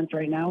defense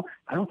right now.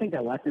 I don't think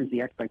that lessens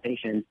the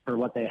expectations for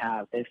what they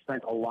have. They've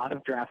spent a lot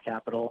of draft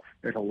capital.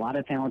 There's a lot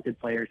of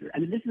talented players. I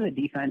mean, this is a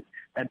defense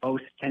that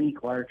boasts Kenny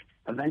Clark.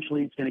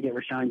 Eventually, it's going to get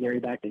Rashawn Gary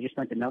back. They just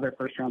spent another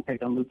first-round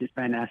pick on Lucas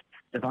Van Ness.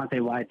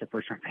 Devontae Wyatt's a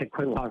first-round pick.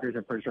 Quay Walker's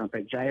a first-round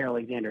pick. Jair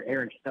Alexander,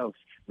 Eric Stokes,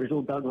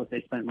 Rasul Douglas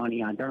they spent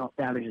money on. Darnell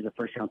Savage is a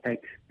first-round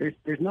pick.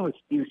 There's no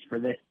excuse for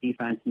this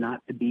defense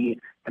not to be,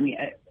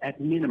 at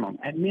minimum,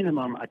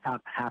 a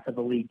top half of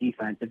the league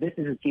defense. If this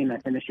is a team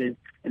that finishes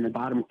in the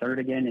bottom third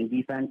again in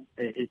defense,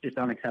 it's just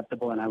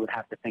unacceptable, and I would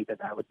have to think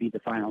that would be the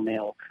final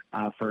nail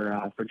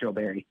for Joe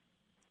Barry.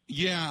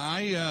 Yeah,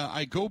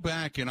 I go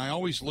back and I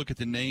always look at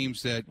the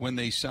names that when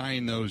they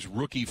sign those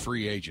rookie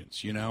free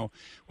agents,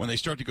 when they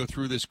start to go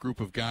through this group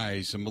of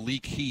guys,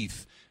 Malik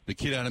Heath, the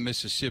kid out of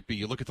Mississippi,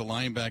 you look at the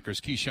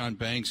linebackers, Keyshawn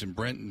Banks and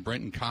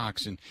Brenton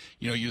Cox, and,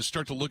 you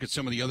start to look at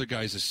some of the other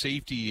guys, the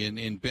safety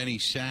in Benny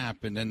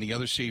Sapp, and then the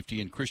other safety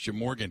in Christian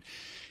Morgan.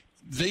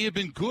 They have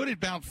been good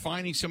about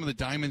finding some of the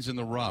diamonds in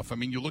the rough. I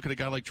mean, you look at a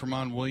guy like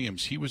Tramon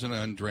Williams. He was an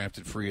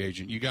undrafted free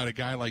agent. You got a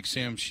guy like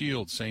Sam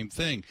Shields, same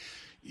thing.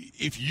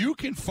 If you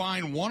can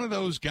find one of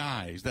those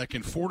guys that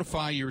can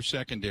fortify your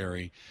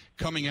secondary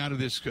coming out of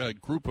this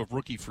group of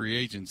rookie free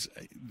agents,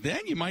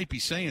 then you might be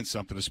saying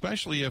something,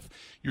 especially if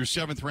your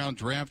seventh-round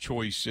draft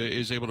choice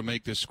is able to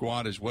make this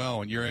squad as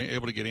well, and you're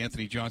able to get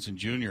Anthony Johnson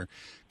Jr.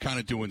 kind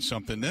of doing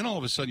something. Then all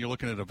of a sudden you're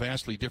looking at a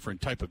vastly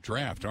different type of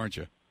draft, aren't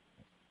you?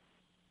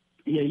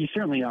 Yeah, you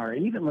certainly are.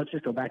 And even let's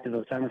just go back to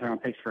those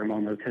 7th-round picks for a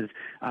moment, because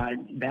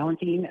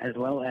Valentine as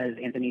well as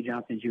Anthony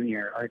Johnson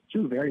Jr. are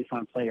two very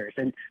fun players.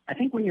 And I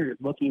think when you're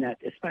looking at,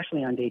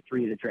 especially on day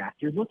 3 of the draft,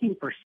 you're looking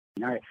for,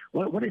 all right,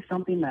 what is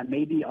something that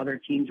maybe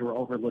other teams were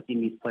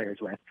overlooking these players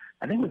with?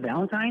 I think with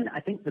Valentine, I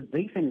think the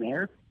big thing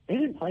there, they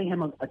didn't play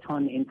him a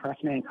ton in press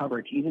man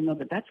coverage, even though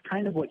that's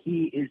kind of what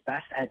he is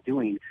best at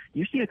doing.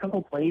 You see a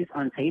couple plays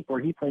on tape where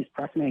he plays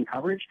press man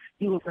coverage,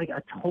 he looks like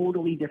a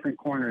totally different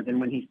corner than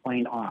when he's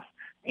playing off.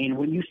 And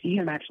when you see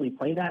him actually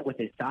play that with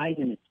his size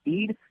and his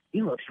speed,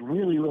 he looks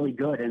really, really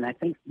good. And I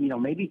think,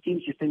 maybe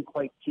teams just didn't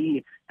quite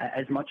see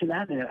as much of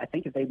that. And I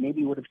think if they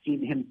maybe would have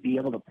seen him be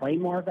able to play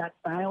more of that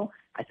style,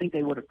 I think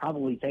they would have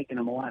probably taken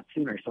him a lot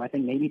sooner. So I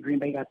think maybe Green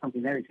Bay got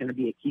something there. He's going to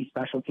be a key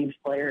special teams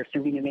player,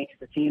 assuming he makes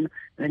the team.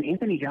 And then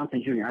Anthony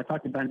Johnson Jr., I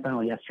talked to Ben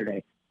Fennell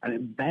yesterday.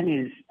 Ben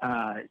is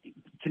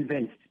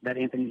convinced that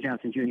Anthony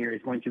Johnson Jr.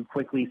 is going to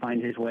quickly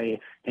find his way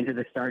into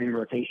the starting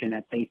rotation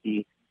at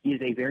safety. He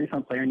is a very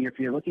fun player, and if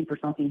you're looking for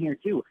something here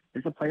too,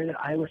 this is a player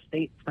that Iowa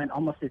State spent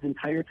almost his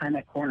entire time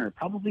at corner,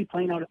 probably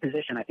playing out of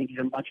position. I think he's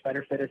a much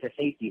better fit as a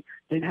safety.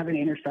 Didn't have an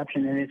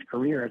interception in his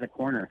career as a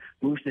corner.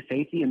 Moves to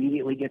safety,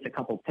 immediately gets a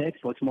couple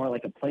picks, looks more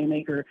like a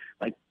playmaker,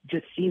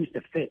 just seems to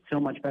fit so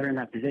much better in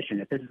that position.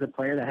 If this is a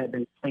player that had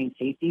been playing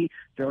safety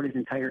throughout his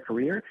entire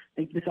career, I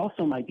think this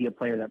also might be a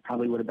player that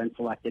probably would have been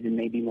selected in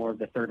maybe more of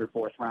the 3rd or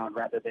 4th round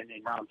rather than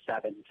in round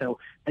 7. So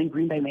I think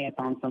Green Bay may have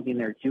found something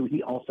there too.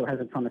 He also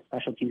has a ton of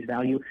special teams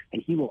value,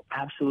 and he will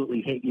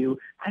absolutely hit you.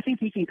 I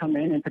think he can come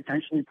in and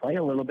potentially play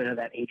a little bit of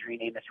that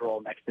Adrian Amos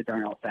role next to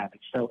Darnell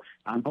Savage. So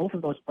both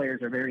of those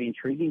players are very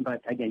intriguing,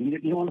 but again, you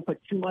don't want to put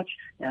too much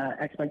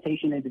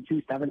expectation into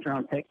 2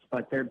 7th-round picks,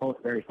 but they're both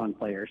very fun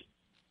players.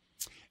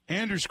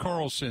 Anders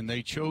Carlson,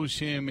 they chose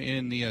him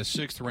in the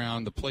 6th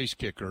round, the place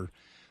kicker.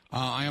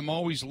 I am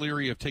always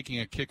leery of taking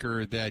a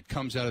kicker that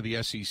comes out of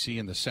the SEC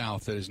in the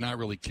South that is not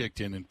really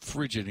kicked in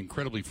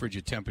incredibly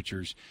frigid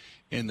temperatures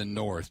in the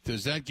North.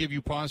 Does that give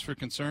you pause for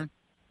concern?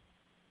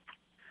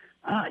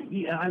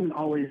 Yeah, I'm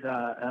always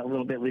a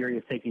little bit leery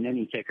of taking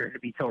any kicker, to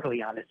be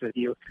totally honest with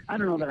you. I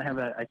don't know that I have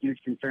a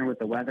huge concern with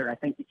the weather. I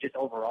think just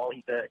overall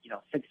he's a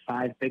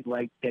 6'5", big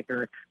leg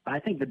kicker. But I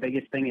think the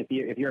biggest thing, if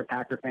you're a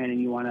Packer fan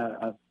and you want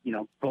a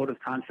vote of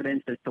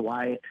confidence as to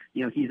why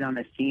he's on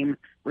this team,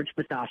 Rich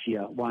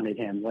Bisaccia wanted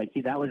him.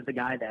 That was the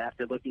guy that,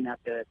 after looking at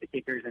the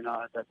kickers and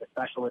the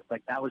specialists,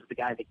 that was the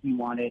guy that he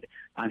wanted.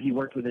 He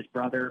worked with his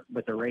brother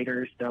with the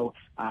Raiders, so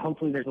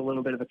hopefully there's a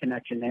little bit of a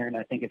connection there. And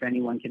I think if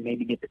anyone can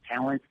maybe get the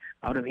talent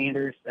out of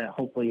Anders,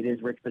 hopefully it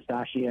is Rich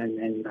Bisaccia.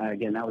 And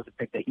again, that was a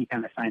pick that he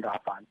kind of signed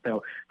off on.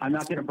 So I'm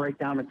not going to break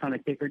down a ton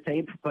of kicker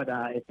tape, but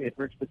if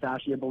Rich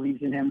Bisaccia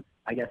believes in him,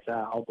 I guess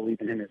I'll believe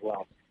in him as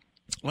well.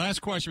 Last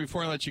question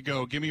before I let you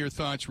go. Give me your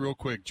thoughts real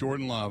quick.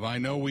 Jordan Love, I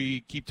know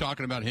we keep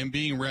talking about him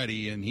being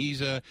ready, and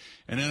he's an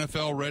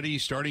NFL-ready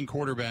starting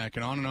quarterback,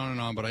 and on and on and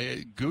on. But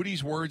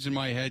Goody's words in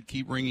my head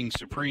keep ringing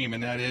supreme,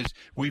 and that is,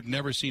 we've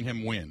never seen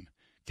him win.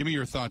 Give me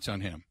your thoughts on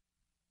him.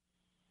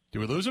 Did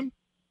we lose him?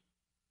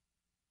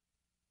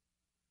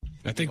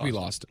 I think we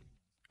lost him.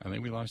 I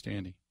think we lost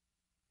Andy.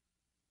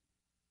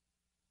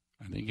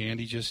 I think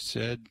Andy just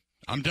said,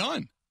 I'm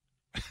done.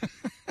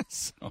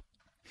 Well,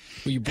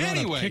 you brought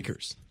up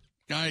kickers.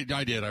 I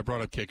did. I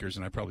brought up kickers,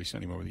 and I probably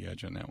sent him over the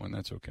edge on that one.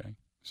 That's okay.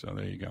 So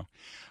there you go.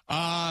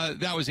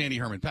 That was Andy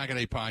Herman,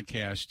 Pack-A-Day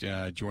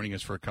Podcast, joining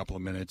us for a couple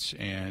of minutes,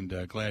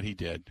 and glad he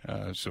did.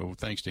 So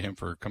thanks to him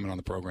for coming on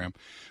the program.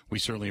 We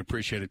certainly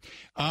appreciate it.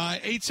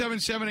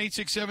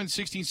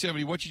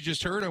 877-867-1670. What you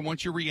just heard, I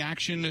want your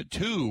reaction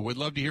to. Would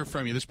love to hear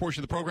from you. This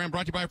portion of the program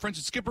brought to you by our friends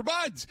at Skipper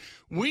Buds.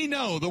 We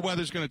know the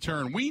weather's going to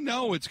turn. We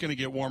know it's going to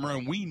get warmer,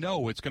 and we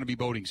know it's going to be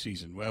boating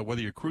season.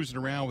 Whether you're cruising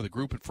around with a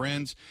group of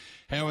friends,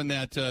 having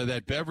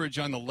that beverage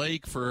on the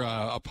lake for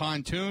a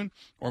pontoon,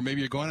 or maybe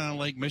you're going on a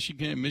Lake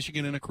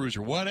Michigan in a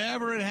cruiser.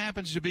 Whatever it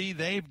happens to be,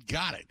 they've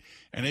got it.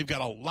 And they've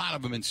got a lot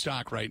of them in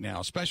stock right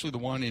now, especially the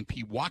one in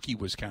Pewaukee,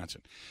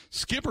 Wisconsin.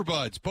 Skipper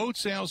Buds, boat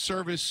sales,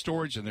 service,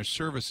 storage, and their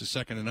service is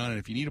second to none. And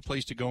if you need a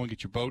place to go and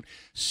get your boat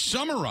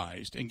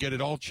summarized and get it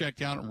all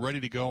checked out and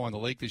ready to go on the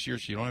lake this year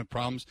so you don't have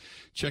problems,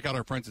 check out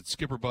our friends at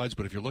Skipper Buds.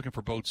 But if you're looking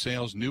for boat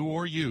sales, new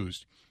or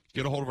used,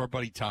 get a hold of our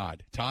buddy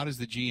Todd. Todd is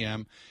the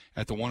GM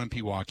at the one in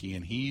Pewaukee,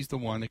 and he's the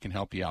one that can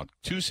help you out.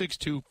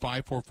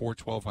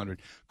 262-544-1200.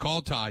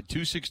 Call Todd,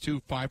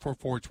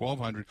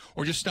 262-544-1200,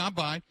 or just stop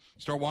by,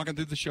 start walking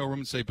through the showroom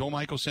and say, Bill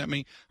Michael sent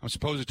me. I'm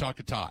supposed to talk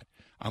to Todd.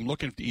 I'm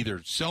looking to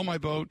either sell my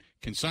boat,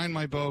 consign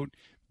my boat,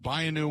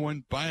 buy a new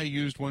one, buy a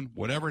used one,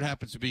 whatever it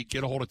happens to be,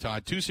 get a hold of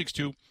Todd,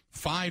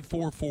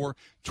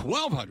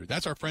 262-544-1200.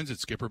 That's our friends at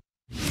Skipper.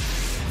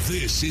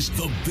 This is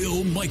the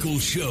Bill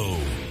Michaels Show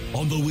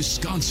on the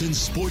Wisconsin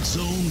Sports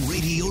Zone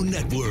Radio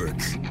Network.